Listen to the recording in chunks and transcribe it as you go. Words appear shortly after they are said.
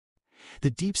The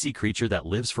deep-sea creature that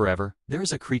lives forever, there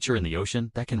is a creature in the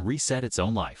ocean that can reset its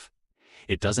own life.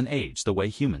 It doesn't age the way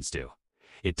humans do.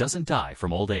 It doesn't die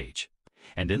from old age.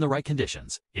 And in the right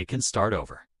conditions, it can start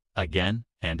over, again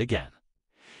and again.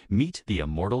 Meet the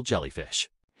immortal jellyfish.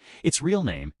 Its real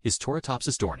name is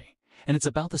Torotopsis dohrnii, and it's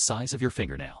about the size of your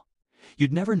fingernail.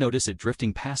 You'd never notice it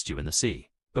drifting past you in the sea,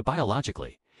 but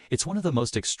biologically, it's one of the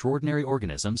most extraordinary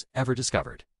organisms ever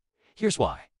discovered. Here's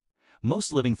why.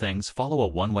 Most living things follow a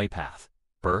one-way path: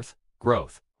 birth,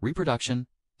 growth, reproduction,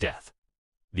 death.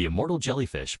 The immortal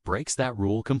jellyfish breaks that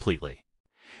rule completely.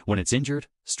 When it's injured,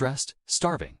 stressed,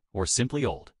 starving, or simply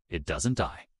old, it doesn't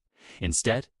die.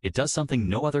 Instead, it does something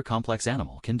no other complex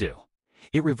animal can do.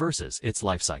 It reverses its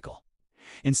life cycle.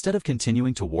 Instead of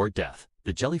continuing toward death,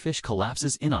 the jellyfish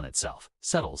collapses in on itself,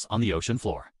 settles on the ocean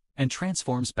floor, and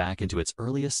transforms back into its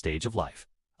earliest stage of life,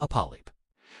 a polyp.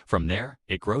 From there,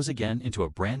 it grows again into a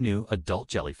brand new adult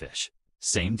jellyfish.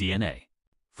 Same DNA.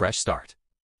 Fresh start.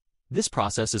 This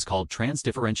process is called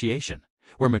transdifferentiation,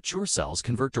 where mature cells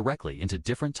convert directly into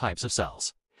different types of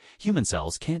cells. Human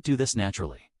cells can't do this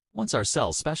naturally. Once our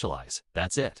cells specialize,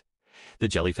 that's it. The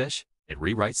jellyfish, it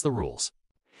rewrites the rules.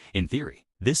 In theory,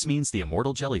 this means the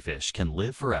immortal jellyfish can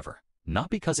live forever, not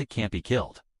because it can't be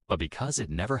killed, but because it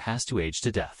never has to age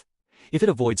to death. If it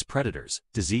avoids predators,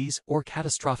 disease, or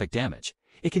catastrophic damage,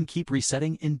 it can keep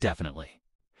resetting indefinitely.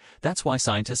 That's why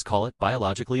scientists call it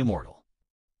biologically immortal.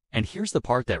 And here's the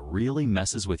part that really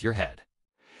messes with your head.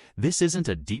 This isn't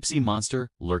a deep-sea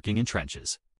monster lurking in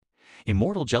trenches.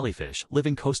 Immortal jellyfish live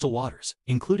in coastal waters,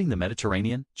 including the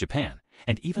Mediterranean, Japan,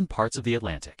 and even parts of the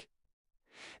Atlantic.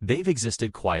 They've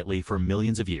existed quietly for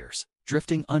millions of years,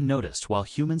 drifting unnoticed while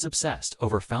humans obsessed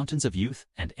over fountains of youth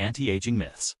and anti-aging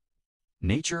myths.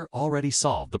 Nature already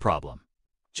solved the problem,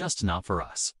 just not for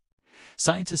us.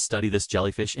 Scientists study this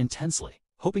jellyfish intensely,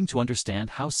 hoping to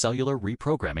understand how cellular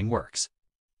reprogramming works.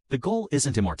 The goal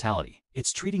isn't immortality,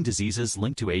 it's treating diseases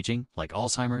linked to aging like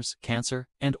Alzheimer's, cancer,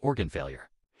 and organ failure.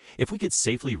 If we could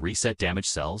safely reset damaged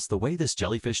cells the way this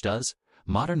jellyfish does,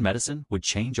 modern medicine would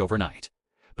change overnight.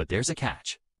 But there's a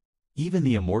catch. Even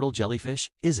the immortal jellyfish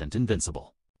isn't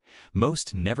invincible.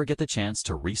 Most never get the chance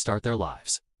to restart their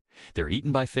lives. They're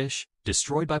eaten by fish,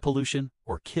 destroyed by pollution,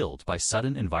 or killed by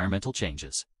sudden environmental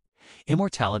changes.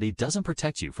 Immortality doesn't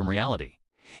protect you from reality.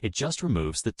 It just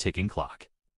removes the ticking clock.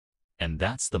 And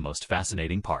that's the most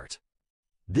fascinating part.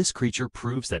 This creature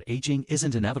proves that aging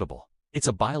isn't inevitable. It's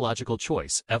a biological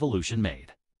choice evolution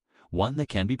made. One that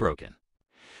can be broken.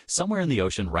 Somewhere in the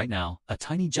ocean right now, a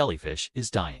tiny jellyfish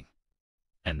is dying.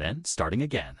 And then starting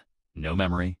again. No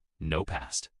memory, no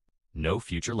past, no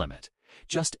future limit.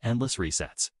 Just endless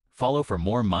resets. Follow for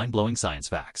more mind-blowing science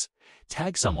facts.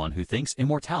 Tag someone who thinks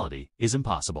immortality is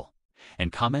impossible.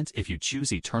 And comment if you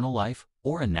choose eternal life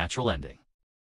or a natural ending.